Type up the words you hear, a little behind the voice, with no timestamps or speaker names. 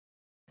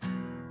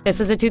This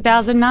is a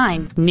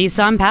 2009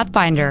 Nissan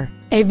Pathfinder,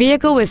 a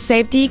vehicle with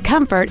safety,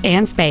 comfort,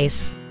 and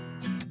space.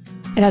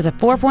 It has a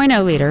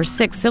 4.0-liter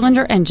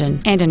six-cylinder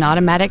engine and an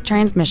automatic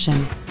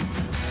transmission.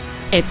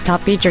 Its top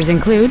features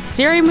include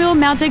steering wheel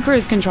mounted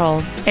cruise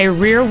control, a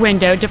rear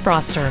window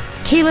defroster,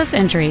 keyless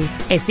entry,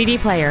 a CD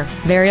player,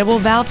 variable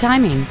valve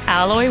timing,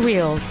 alloy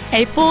wheels,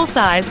 a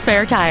full-size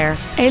spare tire,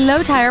 a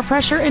low tire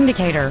pressure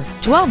indicator,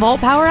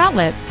 12-volt power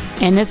outlets,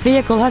 and this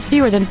vehicle has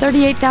fewer than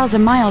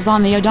 38,000 miles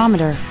on the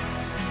odometer.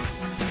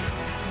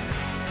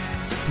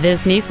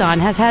 This Nissan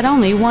has had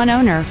only one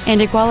owner,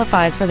 and it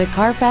qualifies for the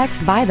Carfax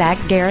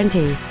buyback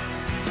guarantee.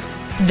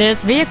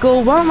 This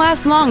vehicle won't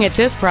last long at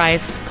this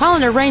price. Call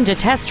and arrange a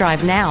test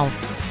drive now.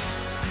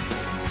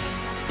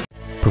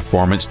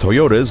 Performance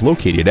Toyota is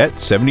located at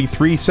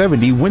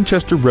 7370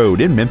 Winchester Road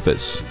in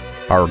Memphis.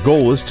 Our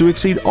goal is to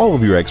exceed all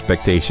of your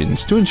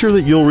expectations to ensure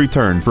that you'll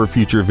return for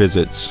future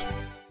visits.